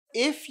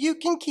If you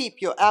can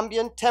keep your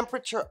ambient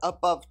temperature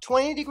above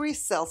 20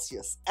 degrees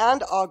Celsius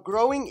and are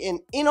growing in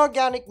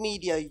inorganic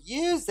media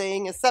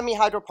using a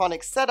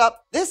semi-hydroponic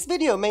setup, this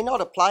video may not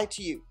apply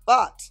to you.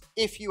 But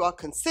if you are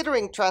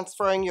considering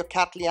transferring your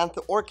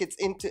Cattlianthe orchids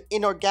into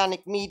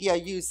inorganic media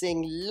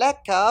using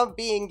Leca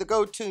being the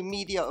go-to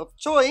media of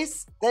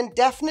choice, then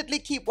definitely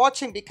keep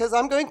watching because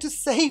I'm going to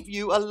save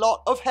you a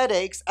lot of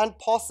headaches and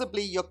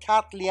possibly your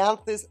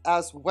Cattlianthes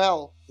as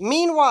well.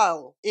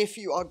 Meanwhile, if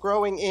you are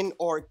growing in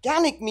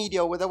organic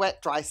media with a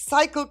wet-dry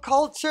cycle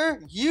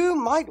culture, you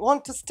might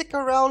want to stick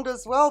around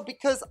as well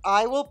because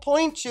I will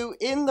point you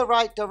in the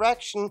right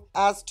direction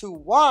as to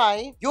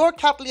why your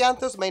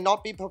Cattlianthes may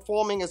not be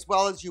performing as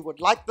well as you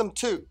would like them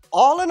to.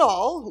 All in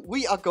all,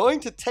 we are going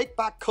to take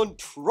back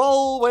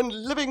control when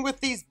living with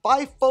these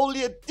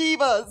bifoliate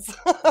divas.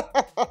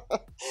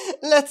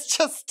 Let's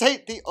just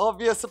state the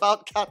obvious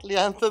about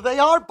Cattlianthe. They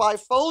are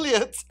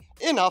bifoliate.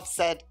 Enough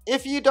said.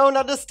 If you don't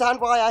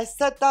understand why I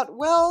said that,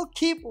 well,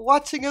 keep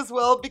watching as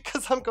well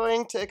because I'm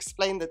going to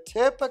explain the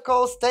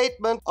typical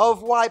statement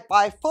of why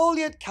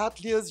bifoliate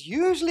cattleyas,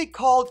 usually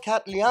called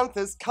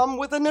Cattlianthes, come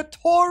with a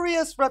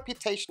notorious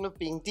reputation of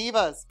being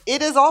divas.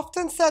 It is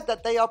often said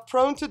that they are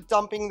prone to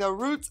dumping their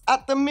roots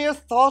at the mere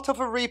thought of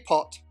a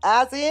repot,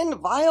 as in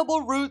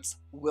viable roots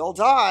will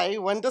die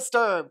when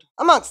disturbed,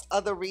 amongst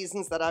other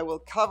reasons that I will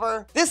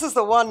cover. This is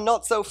the one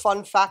not so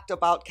fun fact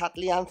about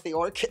Cattlianthe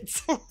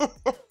orchids.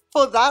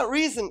 For that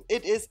reason,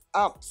 it is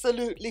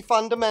absolutely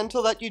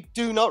fundamental that you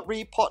do not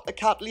repot a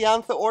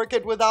Cattlianthe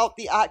orchid without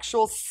the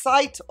actual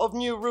sight of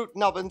new root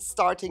nubbins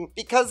starting,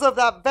 because of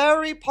that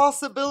very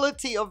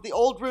possibility of the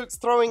old roots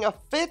throwing a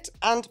fit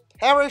and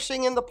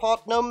perishing in the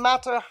pot no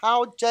matter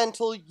how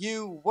gentle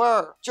you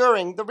were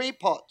during the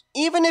repot.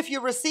 Even if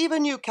you receive a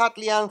new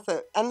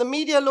Cattlianthe and the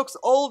media looks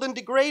old and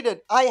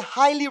degraded, I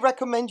highly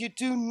recommend you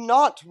do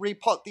not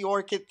repot the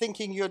orchid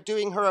thinking you're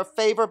doing her a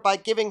favor by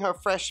giving her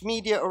fresh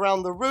media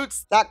around the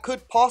roots that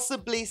could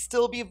possibly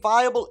still be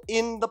viable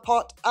in the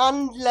pot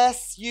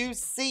unless you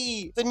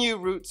see the new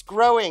roots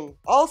growing.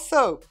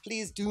 Also,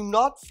 please do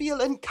not feel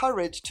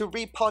encouraged to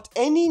repot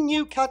any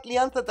new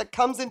Cattlianthe that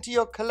comes into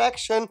your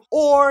collection,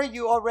 or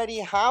you already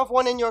have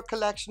one in your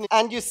collection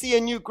and you see a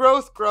new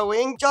growth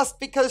growing. Just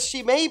because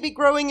she may be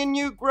growing a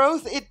new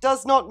growth, it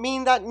does not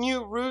mean that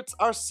new roots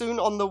are soon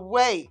on the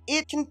way.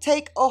 It can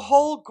take a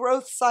whole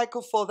growth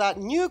cycle for that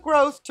new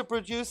growth to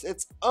produce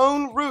its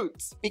own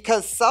roots,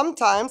 because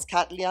sometimes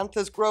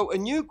Cattlianthes grow a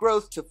new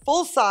growth to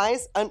full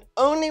size and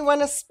only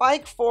when a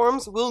spike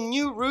forms will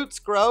new roots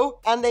grow,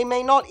 and they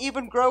may not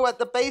even grow at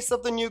the base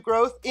of the new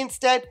growth.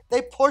 Instead,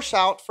 they push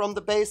out from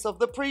the base of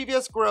the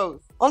previous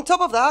growth. On top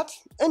of that,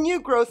 a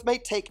new growth may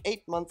take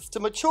 8 months to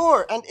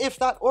mature, and if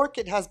that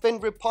orchid has been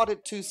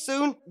repotted too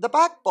soon, the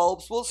back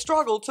bulbs will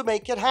struggle to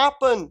make it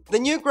happen. The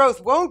new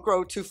growth won't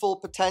grow to full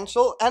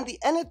potential, and the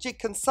energy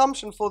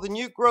consumption for the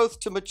new growth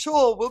to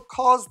mature will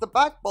cause the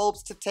back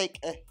bulbs to take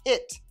a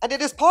hit. And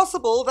it is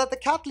possible that the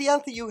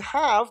Cattlianthe you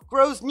have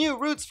grows new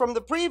roots from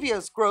the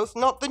previous growth,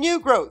 not the new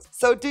growth.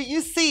 So do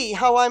you see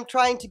how I'm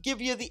trying to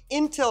give you the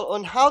intel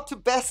on how to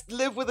best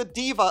live with a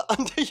diva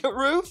under your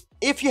roof?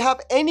 If you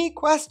have any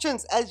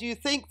questions as you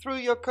think through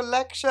your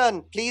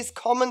collection, please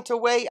comment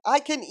away. I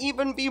can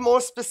even be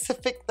more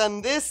specific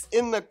than this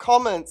in the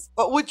comments.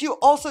 But would you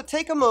also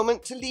take a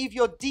moment to leave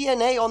your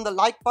DNA on the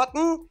like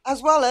button,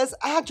 as well as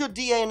add your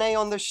DNA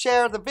on the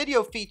share the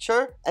video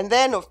feature? And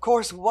then, of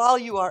course, while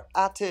you are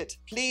at it,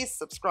 please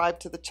subscribe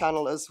to the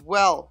channel as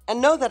well.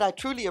 And know that I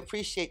truly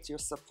appreciate your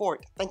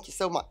support. Thank you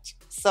so much.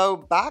 So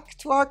back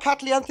to our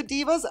Cattlianthe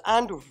divas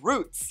and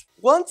roots.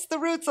 Once the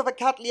roots of a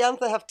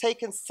Cattlianthe have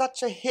taken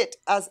such a hit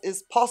as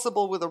is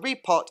possible with a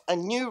repot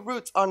and new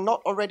roots are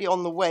not already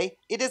on the way,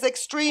 it is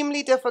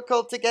extremely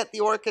difficult to get the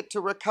orchid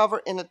to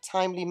recover in a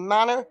timely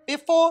manner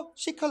before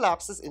she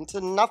collapses into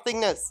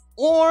nothingness.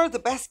 Or the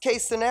best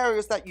case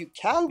scenarios that you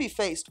can be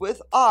faced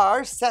with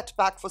are set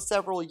back for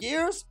several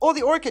years, or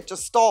the orchid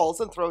just stalls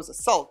and throws a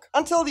sulk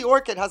until the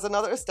orchid has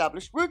another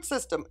established root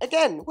system,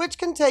 again, which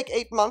can take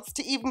 8 months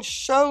to even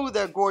show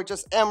their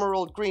gorgeous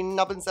emerald green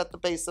nubbins at the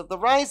base of the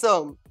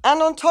rhizome.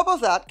 And on top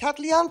of that,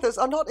 Cattlianthes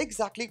are not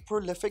exactly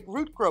prolific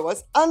root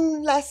growers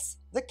unless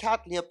the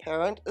Cattleya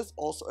parent is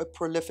also a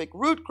prolific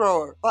root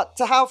grower. But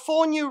to have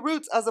 4 new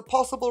roots as a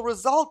possible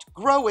result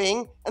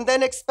growing and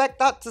then expect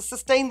that to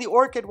sustain the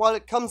orchid while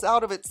it comes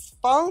out of its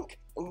funk,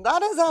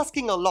 that is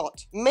asking a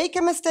lot. Make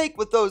a mistake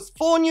with those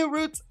 4 new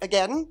roots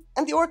again,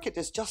 and the orchid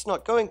is just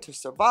not going to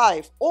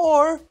survive.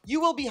 Or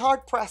you will be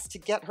hard pressed to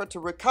get her to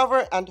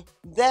recover, and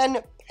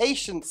then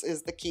patience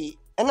is the key.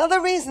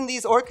 Another reason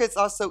these orchids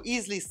are so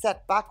easily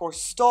set back or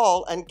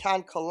stall and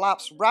can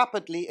collapse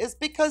rapidly is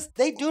because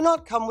they do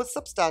not come with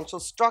substantial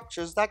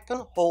structures that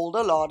can hold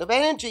a lot of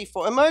energy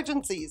for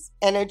emergencies.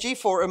 Energy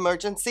for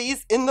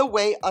emergencies in the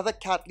way other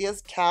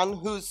Cattleyas can,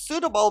 whose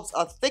pseudobulbs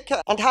are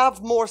thicker and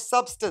have more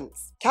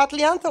substance.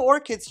 Cattlianthe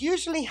orchids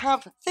usually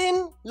have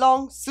thin,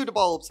 long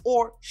pseudobulbs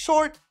or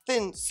short,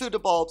 thin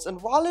pseudobulbs,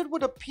 and while it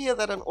would appear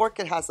that an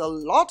orchid has a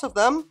lot of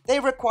them, they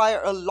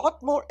require a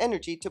lot more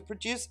energy to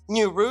produce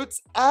new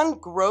roots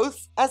and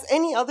growth as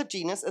any other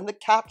genus in the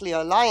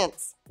Cattleya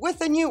alliance.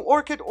 With a new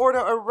orchid order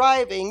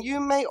arriving, you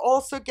may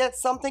also get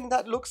something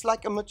that looks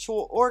like a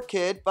mature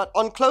orchid, but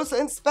on closer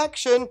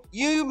inspection,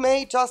 you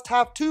may just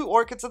have two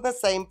orchids in the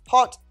same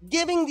pot,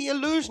 giving the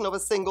illusion of a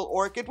single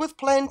orchid with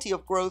plenty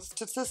of growth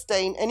to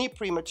sustain any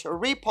premature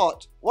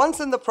repot. Once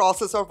in the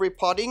process of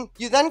repotting,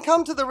 you then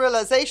come to the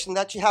realization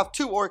that you have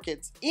two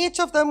orchids, each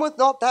of them with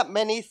not that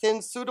many thin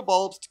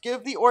pseudobulbs to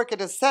give the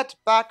orchid a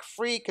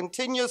setback-free,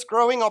 continuous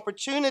growing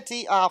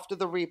opportunity after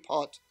the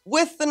repot.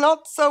 With the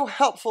not so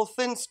helpful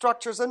thin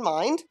structures in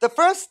mind, the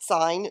first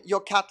sign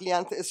your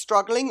Cattlianthe is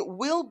struggling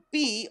will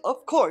be,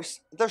 of course,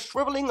 the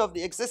shriveling of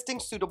the existing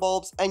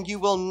pseudobulbs, and you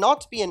will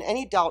not be in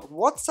any doubt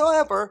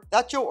whatsoever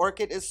that your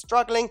orchid is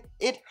struggling.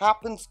 It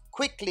happens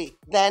quickly.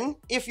 Then,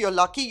 if you're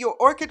lucky, your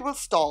orchid will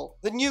stall.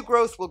 The new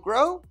growth will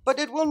grow, but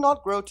it will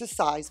not grow to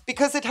size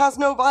because it has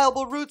no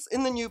viable roots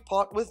in the new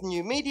pot with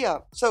new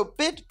media. So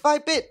bit by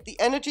bit, the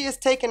energy is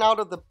taken out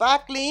of the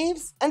back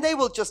leaves and they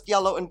will just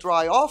yellow and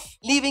dry off,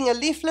 leaving a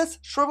leafless,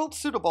 shriveled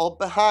pseudobulb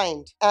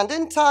behind. And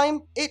in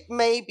time, it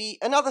may be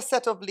another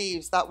set of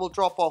leaves that will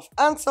drop off,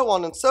 and so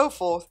on and so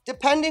forth,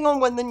 depending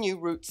on when the new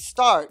roots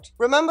start.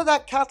 Remember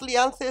that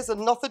Cattlianthe is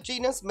another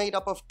genus made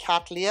up of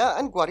Cattleya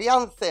and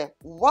Cattlianthe.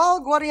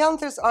 While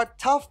Cattlianthes are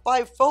tough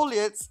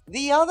bifoliates,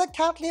 the other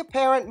Cattleya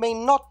parent may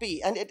not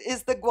be, and it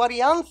is the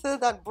Cattlianthe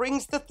that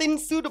brings the thin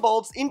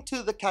pseudobulbs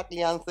into the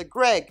Cattlianthe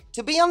Greg.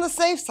 To be on the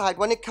safe side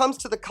when it comes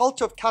to the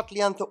culture of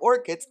Cattlianthe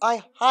orchids,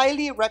 I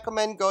highly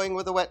recommend going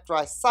with a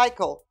wet-dry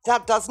cycle.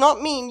 That does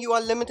not mean you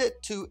are limited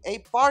to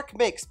a bark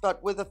mix,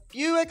 but with a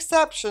few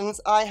exceptions,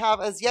 I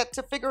have as yet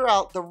to figure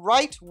out the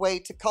right way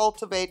to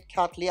cultivate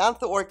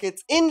Cattlianthe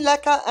orchids in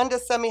Leca and a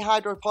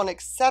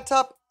semi-hydroponic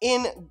setup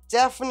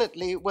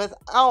indefinitely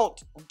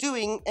without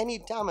doing any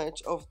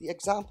damage of the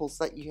examples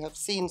that you have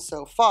seen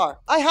so far.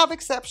 I have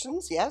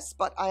exceptions, yes,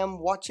 but I am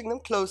watching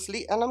them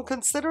closely and I'm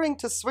considering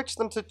to switch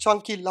them to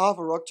chunky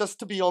lava rock just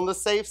to be on the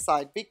safe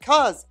side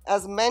because,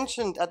 as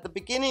mentioned at the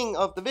beginning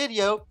of the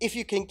video, if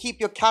you can keep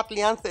your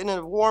Cattlianthe in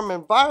a warm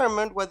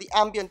environment where the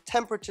ambient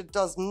temperature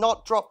does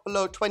not drop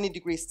below 20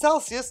 degrees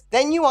Celsius,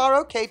 then you are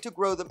okay to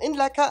grow them in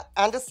Leca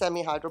and a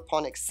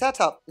semi-hydroponic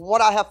setup.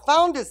 What I have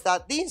found is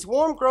that these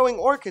warm growing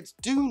orchids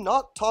do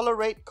not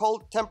tolerate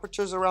cold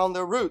temperatures around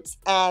their roots,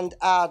 and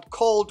add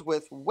cold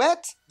with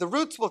wet, the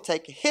roots will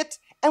take a hit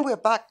and we're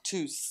back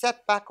to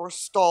setback or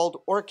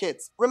stalled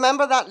orchids.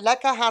 Remember that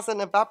Leca has an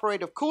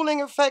evaporative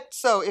cooling effect,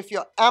 so if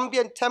your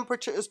ambient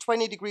temperature is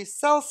 20 degrees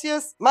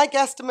Celsius, my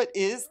guesstimate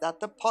is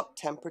that the pot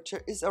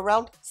temperature is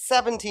around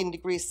 17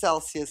 degrees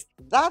Celsius.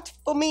 That,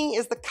 for me,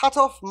 is the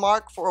cutoff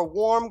mark for a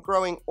warm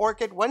growing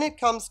orchid when it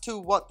comes to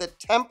what the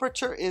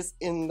temperature is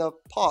in the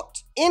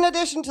pot. In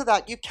addition to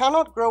that, you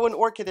cannot grow an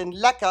orchid in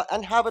Leca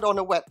and have it on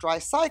a wet-dry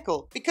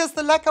cycle, because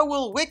the Leca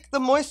will wick the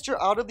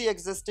moisture out of the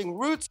existing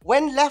roots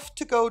when left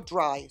to go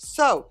dry.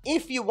 So,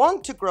 if you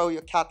want to grow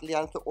your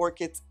Cattlianthe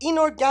orchids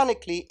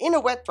inorganically in a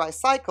wet-dry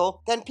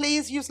cycle, then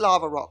please use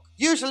lava rock.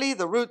 Usually,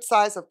 the root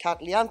size of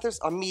Cattlianthes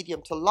are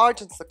medium to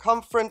large in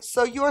circumference,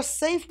 so you are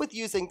safe with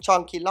using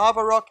chunky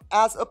lava rock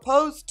as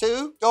opposed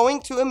to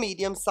going to a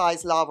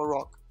medium-sized lava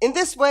rock. In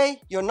this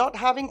way, you're not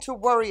having to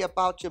worry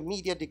about your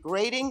media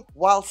degrading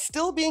while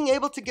still being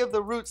able to give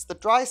the roots the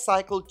dry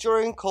cycle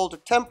during colder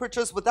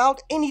temperatures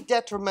without any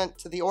detriment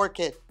to the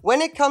orchid. When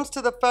it comes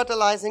to the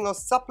fertilizing or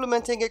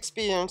supplementing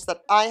experience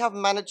that I have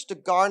managed to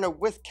garner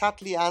with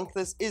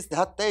Cattlianthes is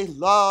that they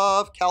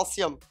love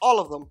calcium, all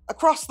of them,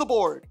 across the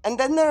board. And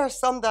then there are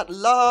some that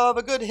love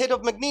a good hit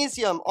of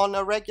magnesium on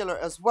a regular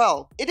as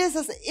well. It is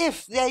as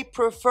if they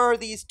prefer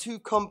these two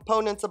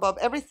components above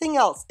everything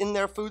else in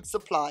their food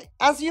supply.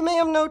 As you may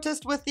have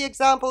noticed with the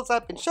examples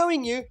I've been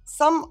showing you,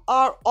 some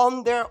are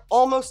on their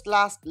almost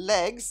last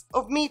legs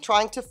of me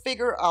trying to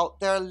figure out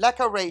their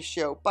Leca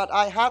ratio, but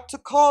I had to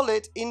call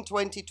it in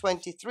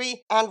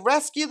 2023 and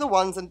rescue the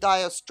ones in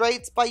dire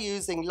straits by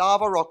using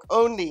lava rock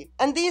only.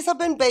 And these have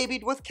been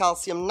babied with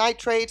calcium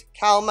nitrate,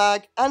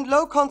 CalMag, and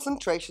low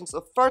concentrations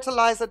of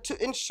fertilizer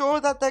to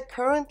ensure that their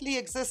currently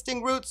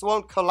existing roots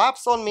won't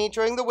collapse on me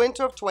during the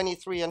winter of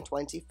 23 and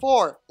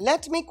 24.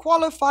 Let me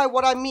qualify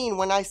what I mean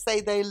when I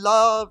say they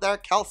love their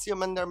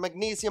calcium and their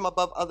magnesium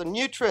above other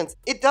nutrients.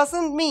 It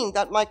doesn't mean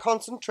that my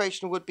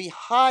concentration would be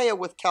higher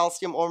with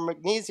calcium or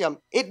magnesium.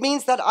 It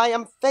means that I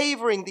am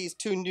favoring these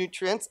two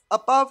nutrients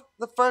above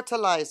the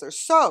fertilizer.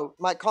 So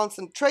my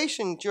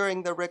concentration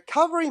during the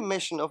recovery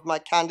mission of my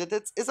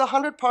candidates is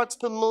 100 parts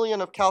per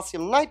million of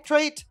calcium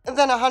nitrate, and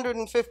then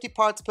 150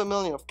 parts per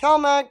million of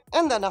CalMag,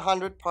 and then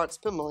 100 parts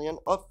per million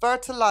of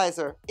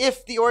fertilizer.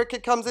 If the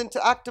orchid comes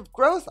into active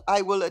growth,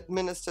 I will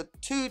administer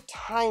 2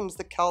 times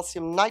the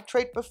calcium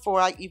nitrate before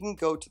I even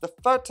go to the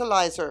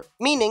fertilizer,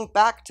 meaning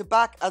back to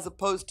back as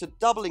opposed to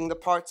doubling the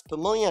parts per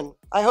million.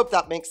 I hope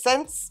that makes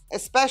sense,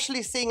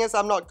 especially seeing as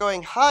I'm not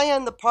going higher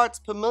in the parts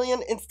per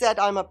million. Instead,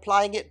 I'm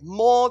applying it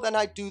more than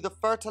I do the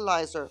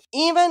fertilizer.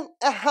 Even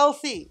a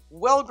healthy,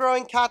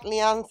 well-growing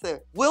Cattlianthe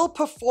will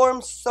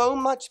perform so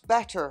much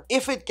better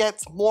if it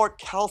gets more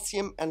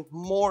calcium and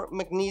more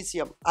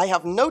magnesium. I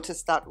have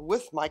noticed that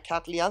with my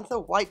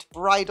Cattlianthe White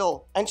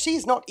Bridal, and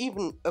she's not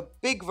even a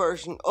big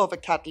version of a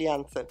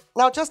Cattlianthe.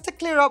 Now, just to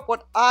clear up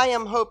what I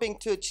am hoping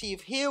to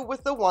achieve here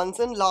with the ones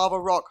in lava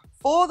rock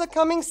for the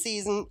coming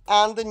season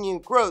and the new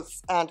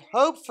growths, and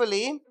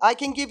hopefully I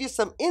can give you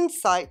some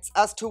insights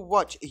as to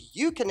what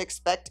you can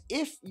expect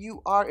if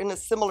you are in a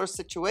similar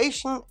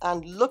situation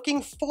and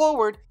looking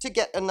forward to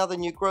get another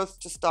new growth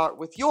to start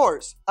with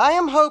yours. I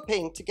am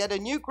hoping to get a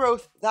new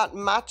growth that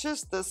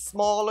matches the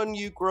smaller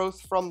new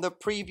growth from the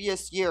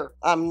previous year.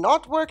 I'm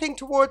not working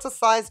towards a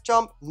size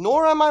jump,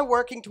 nor am I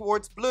working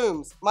towards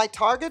blooms. My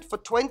target for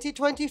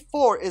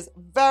 2024 is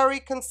very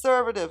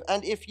conservative,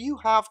 and if you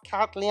have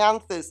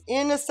Cattlianthes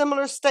in a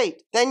similar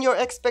state, then your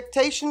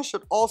expectation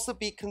should also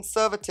be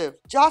conservative.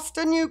 Just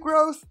a new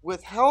growth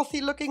with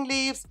healthy looking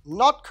leaves,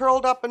 not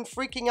curled up and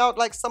freaking out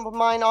like some of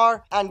mine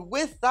are, and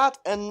with that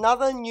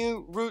another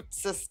new root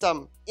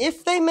system.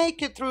 If they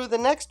make it through the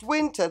next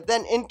winter,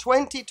 then in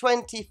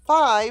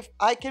 2025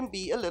 I can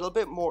be a little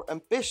bit more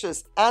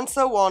ambitious, and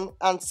so on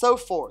and so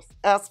forth.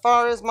 As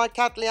far as my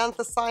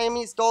Cattlianthe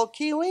Siamese doll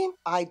Kiwi,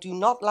 I do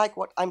not like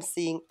what I'm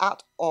seeing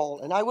at all,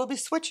 and I will be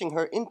switching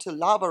her into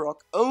lava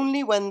rock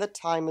only when the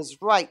time is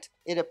right.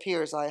 It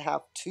appears I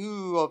have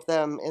two of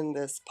them in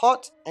this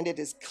pot, and it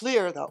is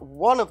clear that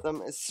one of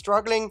them is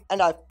struggling,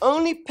 and I've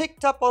only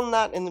picked up on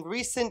that in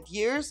recent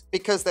years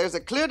because there's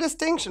a clear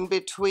distinction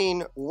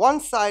between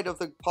one side of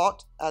the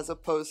pot as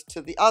opposed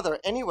to the other.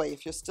 Anyway,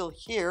 if you're still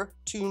here,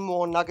 two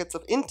more nuggets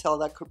of intel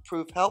that could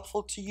prove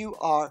helpful to you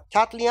are: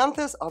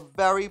 Cattlianthes are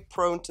very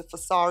prone to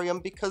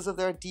fusarium because of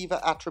their diva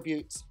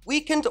attributes.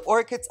 Weakened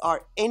orchids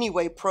are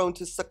anyway prone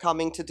to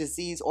succumbing to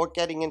disease or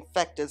getting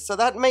infected, so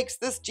that makes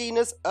this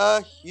genus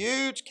a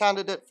huge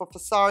candidate for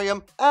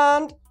fusarium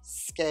and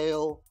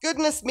scale.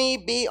 Goodness me,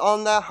 be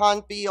on the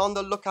hunt, be on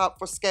the lookout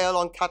for scale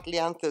on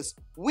Cattlianthes.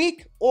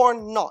 Weak or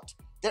not,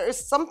 there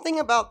is something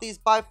about these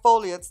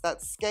bifoliates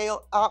that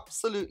scale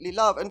absolutely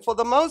love, and for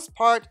the most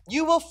part,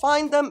 you will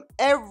find them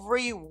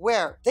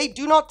everywhere. They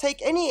do not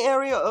take any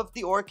area of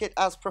the orchid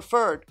as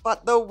preferred,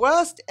 but the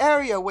worst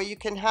area where you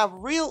can have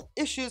real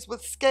issues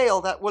with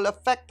scale that will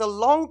affect the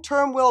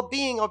long-term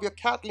well-being of your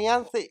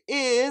Cattlianthe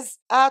is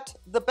at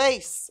the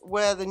base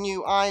where the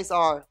new eyes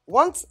are.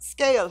 Once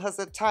scale has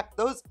attacked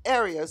those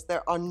areas,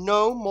 there are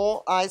no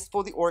more eyes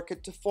for the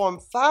orchid to form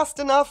fast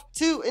enough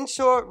to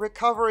ensure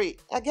recovery.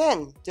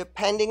 Again,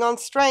 depending on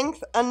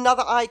strength,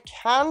 another eye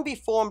can be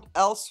formed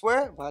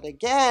elsewhere, but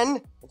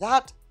again,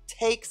 that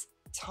takes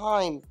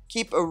time.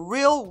 Keep a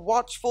real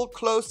watchful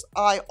close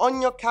eye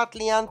on your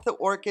Cattlianthe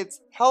orchids,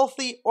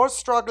 healthy or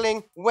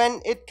struggling, when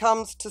it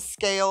comes to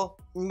scale.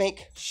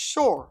 Make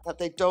sure that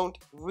they don't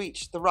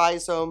reach the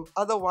rhizome,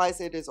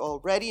 otherwise it is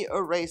already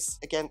a race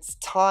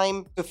against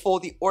time before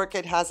the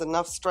orchid has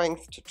enough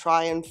strength to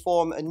try and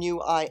form a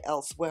new eye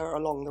elsewhere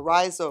along the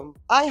rhizome.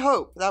 I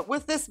hope that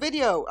with this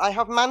video I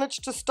have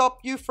managed to stop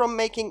you from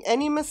making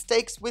any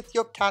mistakes with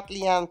your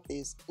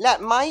Cattlianthes.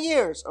 Let my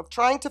years of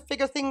trying to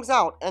figure things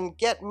out and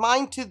get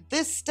mine to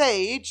this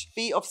stage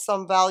be of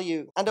some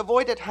value, and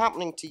avoid it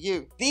happening to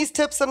you. These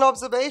tips and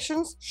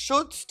observations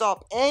should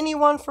stop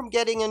anyone from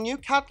getting a new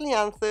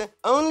Cattlianthe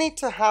only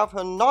to have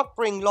her not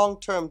bring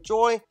long-term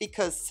joy,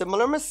 because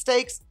similar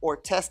mistakes or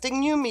testing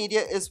new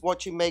media is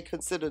what you may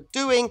consider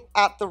doing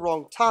at the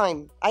wrong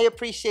time. I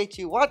appreciate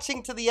you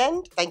watching to the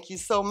end. Thank you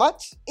so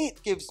much.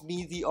 It gives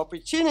me the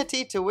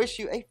opportunity to wish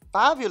you a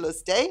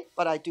fabulous day,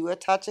 but I do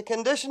attach a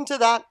condition to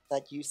that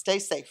you stay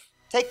safe.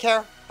 Take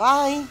care.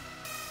 Bye.